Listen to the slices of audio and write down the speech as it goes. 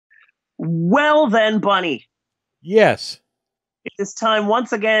Well then, Bunny, Yes. it is time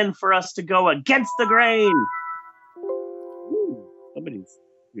once again for us to go against the grain. Ooh, somebody's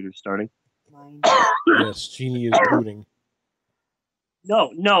computer's starting. Mine. Yes, Jeannie is booting.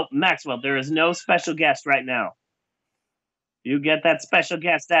 No, Maxwell, there is no special guest right now. You get that special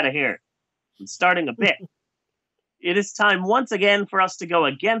guest out of here. I'm starting a bit. It is time once again for us to go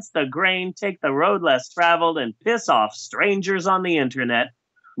against the grain, take the road less traveled, and piss off strangers on the internet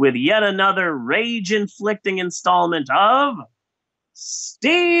with yet another rage-inflicting installment of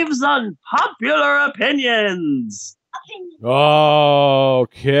Steve's Unpopular Opinions.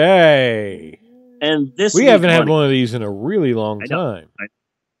 Okay. And this We week, haven't had Bunny, one of these in a really long time.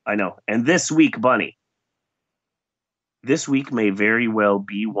 I know. And this week, Bunny, this week may very well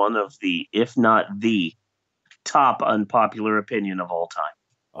be one of the, if not the, top unpopular opinion of all time.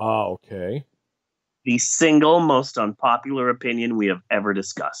 Oh, okay. The single most unpopular opinion we have ever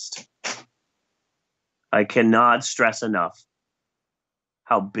discussed. I cannot stress enough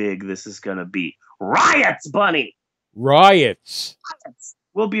how big this is going to be. Riots, Bunny! Riots.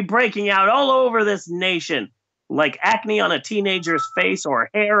 Will be breaking out all over this nation like acne on a teenager's face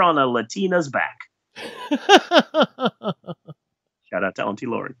or hair on a Latina's back. Shout out to Auntie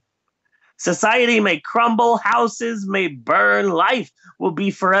Lauren. Society may crumble, houses may burn, life will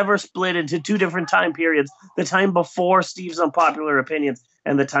be forever split into two different time periods. The time before Steve's Unpopular Opinions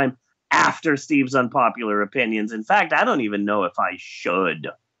and the time after Steve's Unpopular Opinions. In fact, I don't even know if I should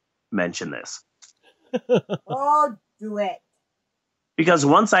mention this. Oh, do it. Because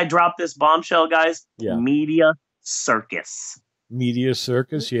once I drop this bombshell, guys, Yeah. media circus. Media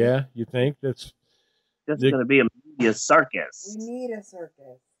circus, yeah. You think that's It's going to be a media circus. We need a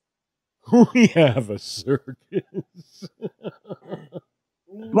circus. we have a circus?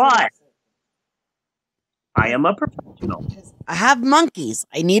 But I am a professional. I have monkeys.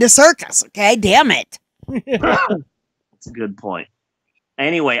 I need a circus, okay? Damn it. That's a good point.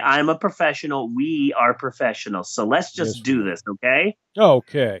 Anyway, I'm a professional. We are professionals. So let's just do this, okay?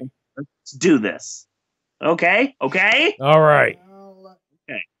 Okay. Let's do this. Okay? Okay? All right.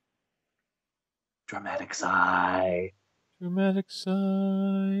 Okay. Dramatic sigh. Dramatic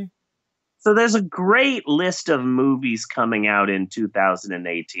sigh. So there's a great list of movies coming out in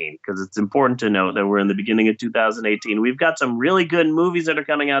 2018 because it's important to note that we're in the beginning of 2018. We've got some really good movies that are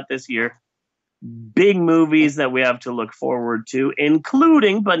coming out this year. Big movies that we have to look forward to,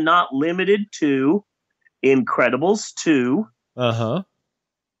 including but not limited to Incredibles 2. Uh-huh.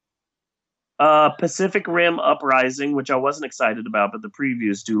 Pacific Rim Uprising, which I wasn't excited about, but the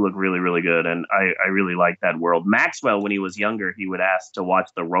previews do look really, really good, and I really like that world. Maxwell, when he was younger, he would ask to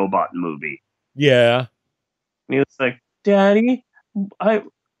watch the robot movie. Yeah. And he was like, Daddy, I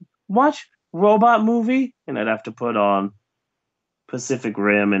watch robot movie? And I'd have to put on Pacific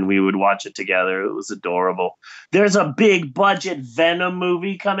Rim, and we would watch it together. It was adorable. There's a big budget Venom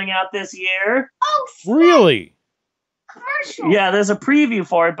movie coming out this year. Oh, Really? commercial. Yeah, there's a preview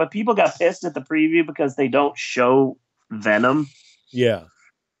for it, but people got pissed at the preview because they don't show Venom. Yeah.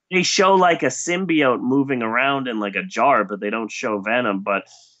 They show like a symbiote moving around in like a jar, but they don't show Venom. But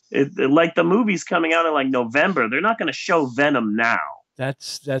like the movie's coming out in like November, they're not going to show Venom now.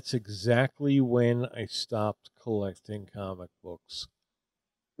 That's exactly when I stopped collecting comic books.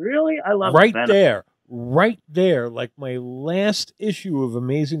 Really? I love Right Venom. there. Right there. Like my last issue of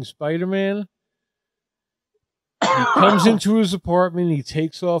Amazing Spider-Man. He comes into his apartment, he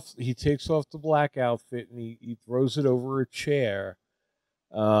takes off the black outfit and he throws it over a chair.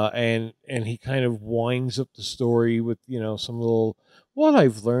 And he kind of winds up the story with, some little what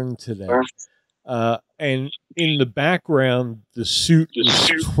I've learned today. And in the background, the suit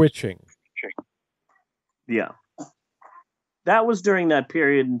was twitching. Yeah. That was during that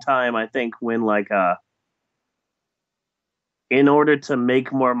period in time, I think, when in order to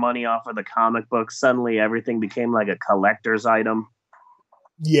make more money off of the comic books, suddenly everything became like a collector's item.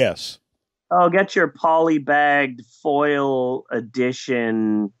 Yes. Oh, get your poly-bagged foil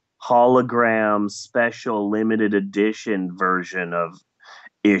edition hologram special limited edition version of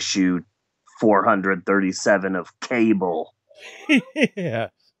issue 437 of Cable. Yeah.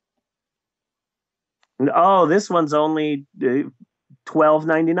 Oh, this one's only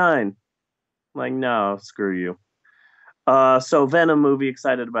 $12.99. Like, no, screw you. So Venom movie,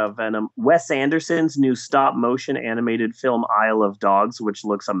 excited about Venom. Wes Anderson's new stop motion animated film Isle of Dogs, which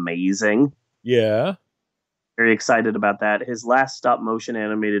looks amazing. Yeah. Very excited about that. His last stop motion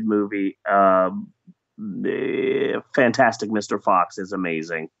animated movie, Fantastic Mr. Fox, is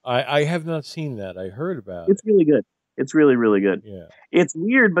amazing. I have not seen that. I heard about It's really good. It's really, really good. Yeah. It's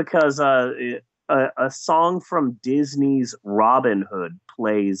weird because a song from Disney's Robin Hood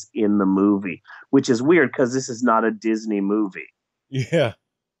plays in the movie, which is weird because this is not a Disney movie. Yeah.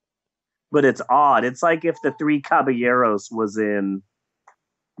 But it's odd. It's like if the Three Caballeros was in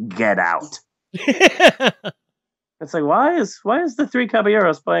Get Out. It's like, why is the Three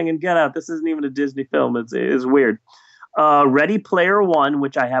Caballeros playing in Get Out? This isn't even a Disney film. It's weird. Ready Player One,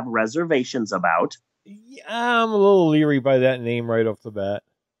 which I have reservations about. Yeah, I'm a little leery by that name right off the bat.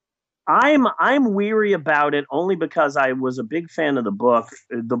 I'm weary about it only because I was a big fan of the book.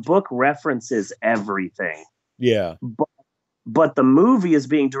 The book references everything. Yeah. But the movie is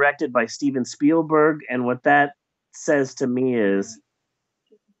being directed by Steven Spielberg, and what that says to me is,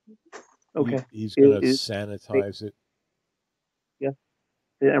 okay, He's gonna sanitize it. Yeah,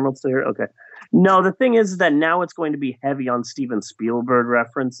 the Emerald's still here. Okay, no, the thing is that now it's going to be heavy on Steven Spielberg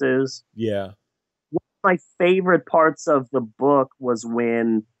references. Yeah. One of my favorite parts of the book was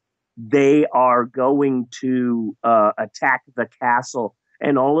when they are going to attack the castle,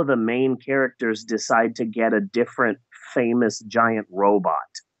 and all of the main characters decide to get a different famous giant robot.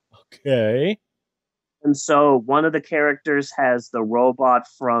 Okay. And so one of the characters has the robot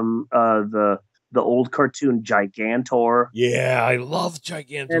from the old cartoon Gigantor. Yeah, I loved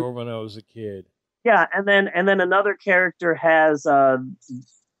Gigantor when I was a kid. Yeah, and then another character has the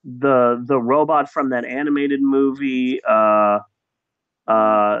robot from that animated movie.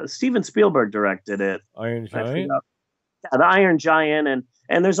 Steven Spielberg directed it. Iron Giant. Yeah, the Iron Giant,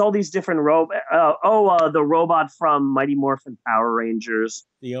 and there's all these different the robot from Mighty Morphin Power Rangers.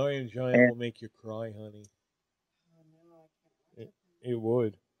 The Iron Giant will make you cry, honey. It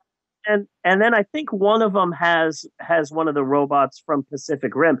would. And then I think one of them has one of the robots from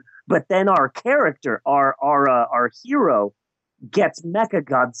Pacific Rim. But then our character, our hero, gets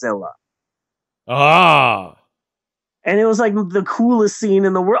Mechagodzilla. Ah. And it was like the coolest scene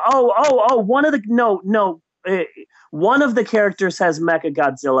in the world. One of the one of the characters has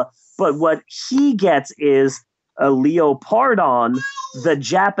Mechagodzilla, but what he gets is a Leopardon, the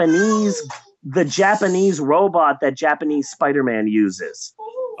Japanese robot that Japanese Spider-Man uses.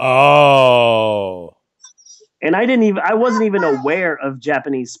 Oh. And I wasn't even aware of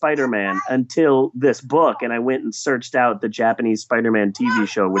Japanese Spider-Man until this book, and I went and searched out the Japanese Spider-Man TV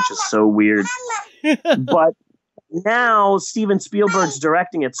show, which is so weird. But now Steven Spielberg's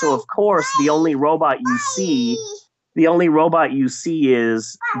directing it, so of course the only robot you see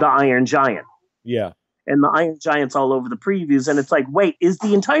is the Iron Giant. Yeah. And the Iron Giant's all over the previews, and it's like, wait, is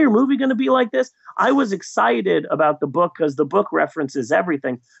the entire movie going to be like this? I was excited about the book because the book references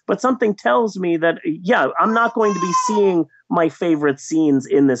everything, but something tells me that, yeah, I'm not going to be seeing my favorite scenes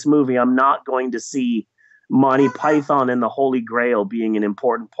in this movie. I'm not going to see Monty Python and the Holy Grail being an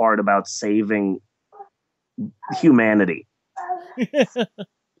important part about saving humanity.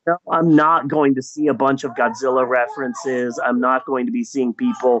 I'm not going to see a bunch of Godzilla references. I'm not going to be seeing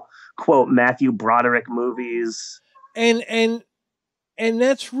people quote Matthew Broderick movies. And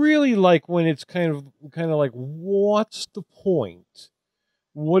that's really like when it's kind of like, what's the point?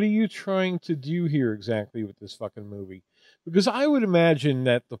 What are you trying to do here exactly with this fucking movie? Because I would imagine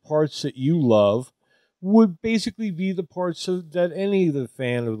that the parts that you love would basically be the parts that any of the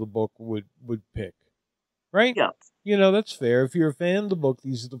fan of the book would pick. Right? Yeah. You know, that's fair. If you're a fan of the book,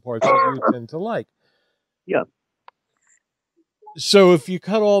 these are the parts that you tend to like. Yeah. So if you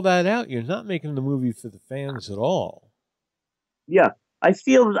cut all that out, you're not making the movie for the fans at all. Yeah. I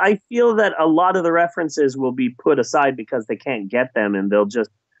feel that a lot of the references will be put aside because they can't get them, and they'll just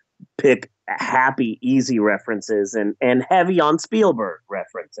pick happy, easy references and heavy on Spielberg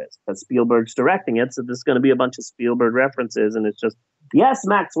references. Because Spielberg's directing it, so there's going to be a bunch of Spielberg references, and it's just, yes,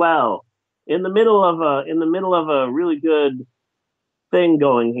 Maxwell. In the middle of a really good thing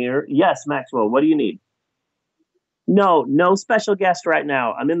going here. Yes, Maxwell, what do you need? No special guest right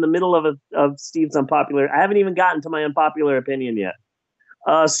now. I'm in the middle of Steve's Unpopular. I haven't even gotten to my unpopular opinion yet.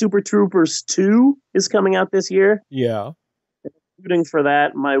 Super Troopers 2 is coming out this year. Yeah. Shooting for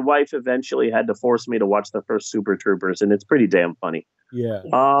that. My wife eventually had to force me to watch the first Super Troopers, and it's pretty damn funny. Yeah.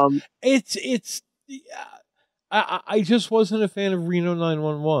 I just wasn't a fan of Reno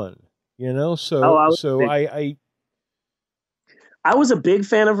 911. You know, I was a big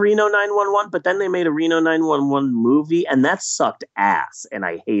fan of Reno 911, but then they made a Reno 911 movie, and that sucked ass, and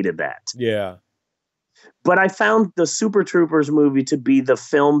I hated that. Yeah. But I found the Super Troopers movie to be the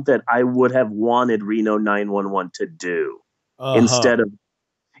film that I would have wanted Reno 911 to do instead of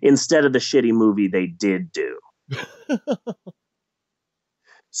the shitty movie they did do.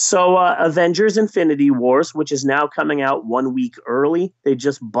 So Avengers Infinity Wars, which is now coming out 1 week early. They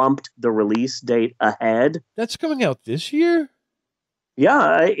just bumped the release date ahead. That's coming out this year?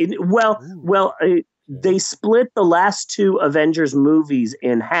 Yeah. Ooh, They okay. split the last two Avengers movies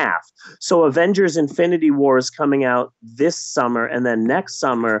in half. So Avengers Infinity War is coming out this summer, and then next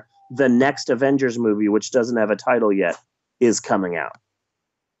summer, the next Avengers movie, which doesn't have a title yet, is coming out.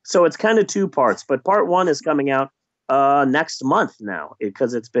 So it's kind of two parts, but part one is coming out next month now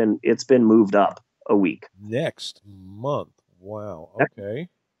because it's been moved up a week. Next month. Wow. Okay.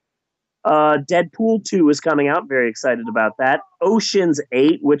 Deadpool 2 is coming out. Very excited about that. Ocean's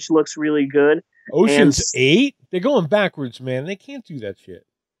 8, which looks really good. And Ocean's 8? They're going backwards, man. They can't do that shit.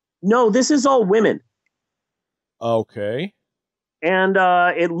 no, this is all women. Okay. And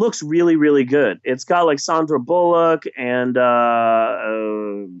it looks really, really good. It's got like Sandra Bullock and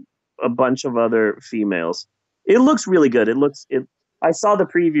a bunch of other females. It looks really good. I saw the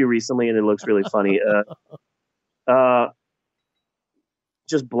preview recently, and it looks really funny. Uh,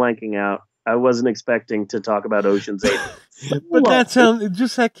 just blanking out. I wasn't expecting to talk about Ocean's 8. But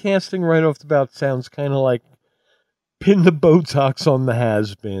that casting right off the bat sounds kind of like pin the Botox on the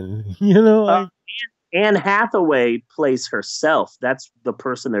has been. Uh, Anne Hathaway plays herself. That's the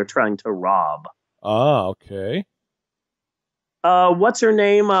person they're trying to rob. Okay. What's her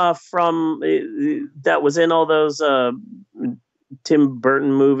name from that was in all those Tim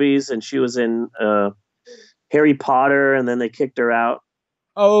Burton movies, and she was in Harry Potter, and then they kicked her out.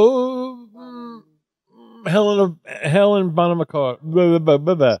 Oh, Helen Bonham Carter. Blah, blah,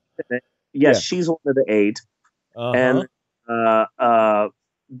 blah, blah. Yes, Yeah. she's one of the eight. Uh-huh. And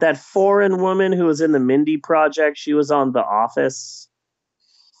that foreign woman who was in the Mindy Project, she was on The Office.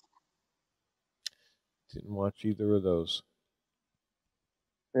 Didn't watch either of those.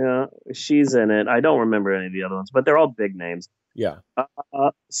 Yeah, she's in it. I don't remember any of the other ones, but they're all big names. Yeah.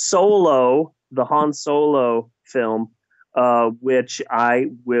 Solo, the Han Solo film, which I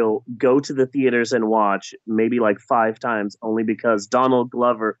will go to the theaters and watch maybe like 5 times, only because Donald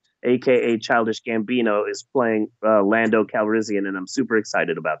Glover, aka Childish Gambino, is playing Lando Calrissian, and I'm super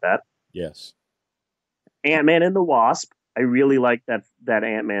excited about that. Yes. Ant-Man and the Wasp. I really liked that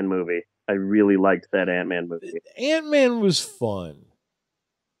Ant-Man movie. I really liked that Ant-Man movie. Ant-Man was fun.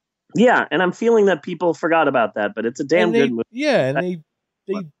 Yeah, and I'm feeling that people forgot about that, but it's a damn good movie. Yeah, and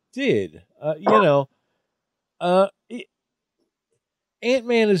they did.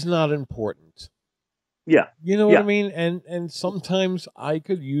 Ant-Man is not important. Yeah. You know what I mean? And sometimes I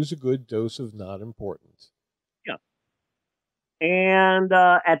could use a good dose of not important. Yeah. And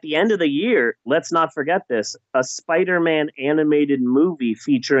at the end of the year, let's not forget this, a Spider-Man animated movie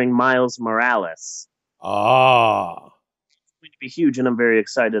featuring Miles Morales. It's going to be huge, and I'm very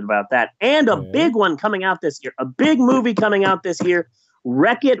excited about that. And a big one coming out this year, a big movie coming out this year,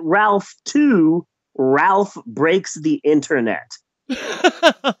 Wreck-It Ralph 2, Ralph Breaks the Internet.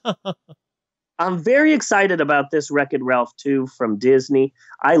 I'm very excited about this Wreck-It Ralph 2 from Disney.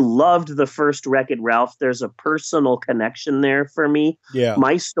 I loved the first Wreck-It Ralph. There's a personal connection there for me. Yeah.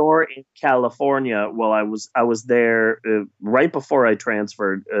 My store in California, well, I was there right before I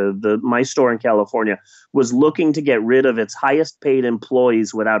transferred. My store in California was looking to get rid of its highest paid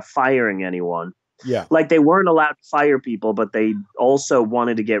employees without firing anyone. Yeah. Like they weren't allowed to fire people, but they also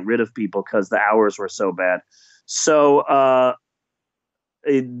wanted to get rid of people because the hours were so bad. So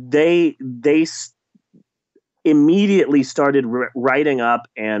they immediately started writing up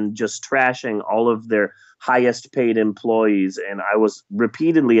and just trashing all of their highest paid employees, and I was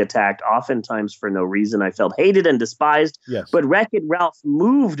repeatedly attacked, oftentimes for no reason. I felt hated and despised. Yes. But Wreck-It Ralph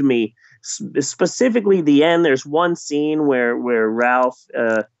moved me, specifically the end. There's one scene where Ralph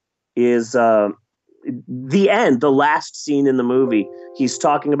is the end, the last scene in the movie. He's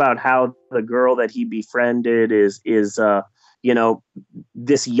talking about how the girl that he befriended is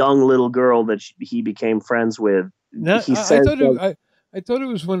this young little girl that he became friends with. Now, He I says, thought it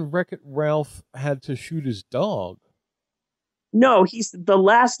was when Wreck-It Ralph had to shoot his dog. no, he's the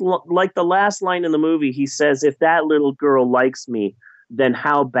last line in the movie. He says, if that little girl likes me, then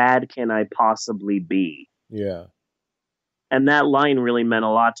how bad can I possibly be? Yeah. And that line really meant a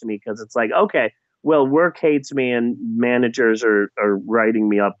lot to me, because it's like, okay, well, work hates me and managers are writing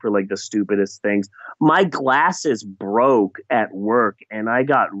me up for like the stupidest things. My glasses broke at work and I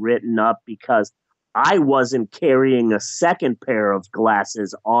got written up because I wasn't carrying a second pair of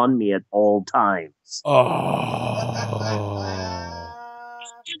glasses on me at all times. Oh.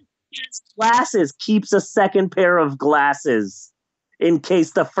 Glasses keeps a second pair of glasses in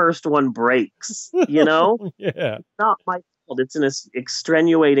case the first one breaks, Yeah. It's not my fault. It's an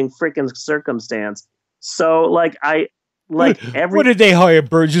extenuating freaking circumstance. So what What did they hire,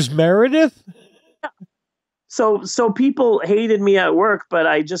 Burgess Meredith? So people hated me at work, but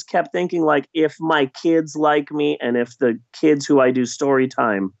I just kept thinking, like, if my kids like me and if the kids who I do story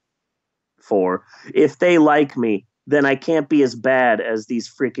time for, if they like me, then I can't be as bad as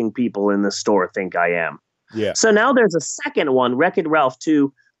these freaking people in the store think I am. Yeah. So now there's a second one, Wreck-It Ralph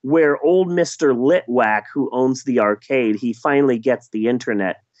 2, where old Mr. Litwack, who owns the arcade, he finally gets the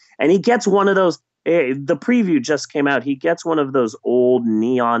internet. And he gets one of those, the preview just came out. He gets one of those old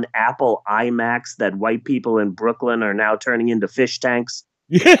neon Apple iMacs that white people in Brooklyn are now turning into fish tanks.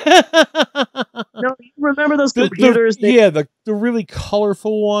 Yeah. No, you remember those computers? The really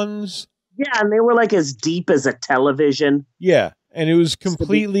colorful ones. Yeah, and they were like as deep as a television. Yeah, and it was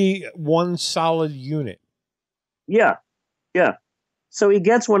completely one solid unit. Yeah, yeah. So he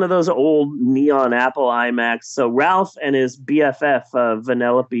gets one of those old neon Apple iMacs. So Ralph and his BFF,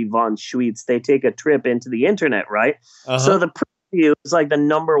 Vanellope von Schweetz, they take a trip into the internet, right? Uh-huh. So the preview is like the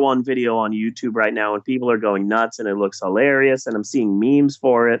 #1 video on YouTube right now, and people are going nuts, and it looks hilarious, and I'm seeing memes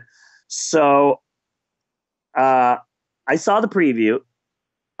for it. So I saw the preview.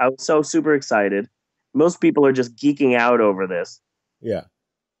 I was so super excited. Most people are just geeking out over this. Yeah.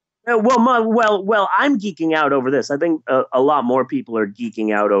 Well, I'm geeking out over this. I think a lot more people are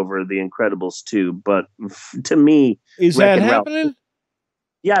geeking out over The Incredibles 2, but to me, is that happening?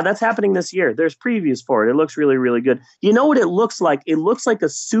 Yeah, that's happening this year. There's previews for it. It looks really, really good. You know what it looks like? It looks like a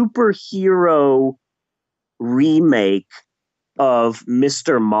superhero remake of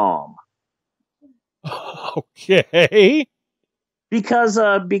Mr. Mom. Okay. Because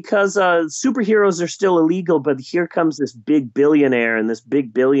superheroes are still illegal, but here comes this big billionaire, and this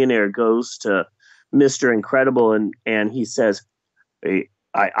big billionaire goes to Mr. Incredible, and he says, hey,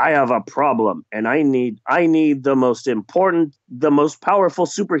 I have a problem, and I need the most important, the most powerful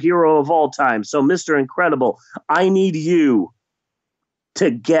superhero of all time. So, Mr. Incredible, I need you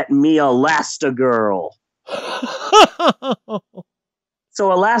to get me Elastigirl. So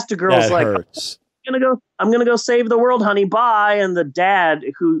Elastigirl's that like, hurts. I'm gonna go save the world, honey. Bye. And the dad,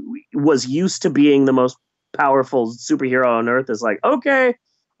 who was used to being the most powerful superhero on Earth, is like, okay,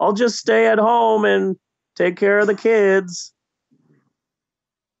 I'll just stay at home and take care of the kids.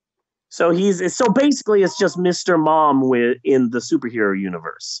 So basically it's just Mr. Mom in the superhero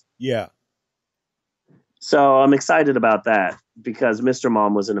universe. Yeah. So I'm excited about that because Mr.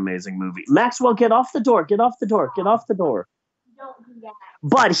 Mom was an amazing movie. Maxwell, get off the door. Get off the door. Get off the door. Don't do that.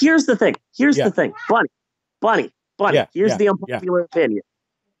 But here's the thing. The thing. Bunny. Here's the unpopular opinion.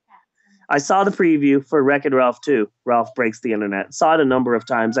 I saw the preview for Wreck-It Ralph 2. Ralph Breaks the Internet. Saw it a number of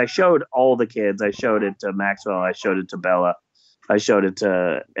times. I showed all the kids. I showed it to Maxwell. I showed it to Bella. I showed it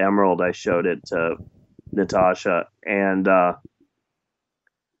to Emerald. I showed it to Natasha. And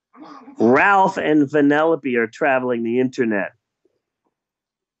Ralph and Vanellope are traveling the internet.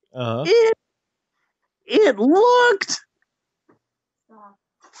 Uh-huh. It looked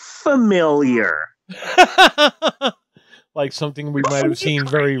familiar. Like something we might have seen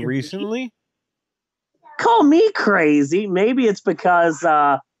very recently? Call me crazy. Maybe it's because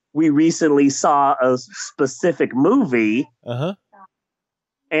we recently saw a specific movie. Uh-huh.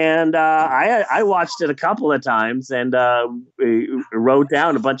 And I watched it a couple of times and wrote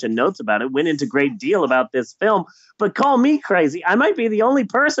down a bunch of notes about it, went into great deal about this film. But call me crazy. I might be the only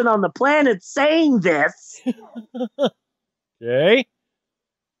person on the planet saying this. Okay.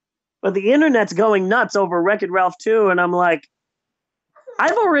 But the internet's going nuts over Wreck-It Ralph 2, and I'm like,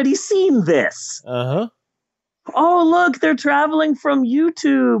 I've already seen this. Uh-huh. Oh, look, they're traveling from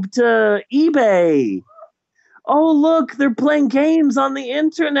YouTube to eBay. Oh, look, they're playing games on the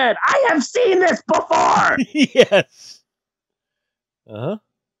internet. I have seen this before. Yes. Uh-huh.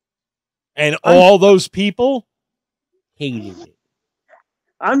 And all those people hated it.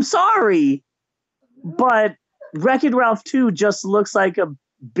 I'm sorry, but Wreck-It Ralph 2 just looks like a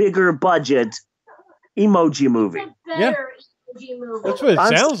bigger budget emoji movie. It's a better emoji movie. That's what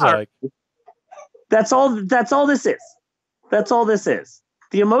it sounds like. That's all this is. That's all this is.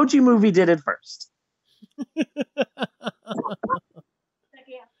 The Emoji Movie did it first.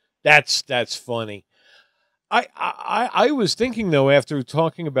 That's funny. I was thinking though, after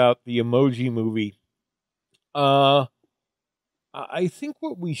talking about the Emoji Movie, I think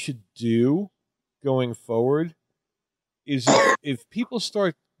what we should do going forward is if people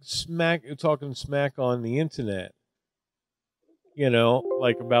start talking smack on the internet, you know,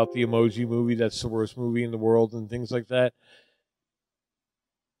 like about the Emoji Movie, that's the worst movie in the world and things like that,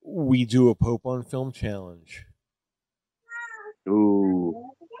 we do a Pope on Film challenge. Ooh.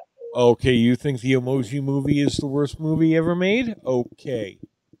 Okay, you think the Emoji Movie is the worst movie ever made? Okay.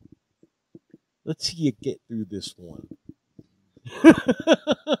 Let's see you get through this one.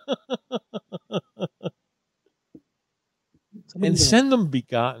 and send them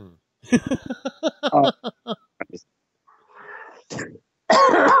Begotten.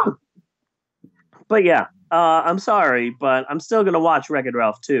 But yeah, I'm sorry, but I'm still gonna watch Wreck-It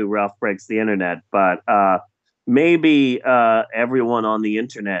Ralph 2. Ralph Breaks the Internet, but maybe everyone on the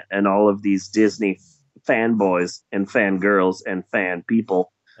internet and all of these Disney fanboys and fangirls and fan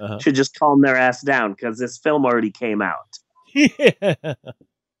people should just calm their ass down because this film already came out. Yeah.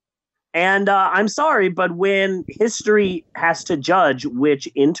 And I'm sorry, but when history has to judge which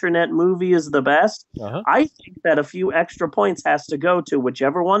internet movie is the best, I think that a few extra points has to go to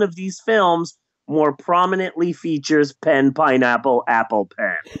whichever one of these films more prominently features pen, pineapple, apple,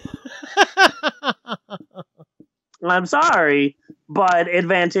 pen. I'm sorry, but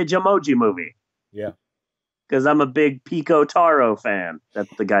Advantage Emoji Movie. Yeah. Because I'm a big Pico Taro fan.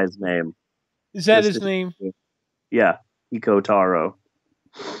 That's the guy's name. Is that his name? Yeah, Pico Taro.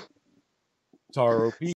 Taro P.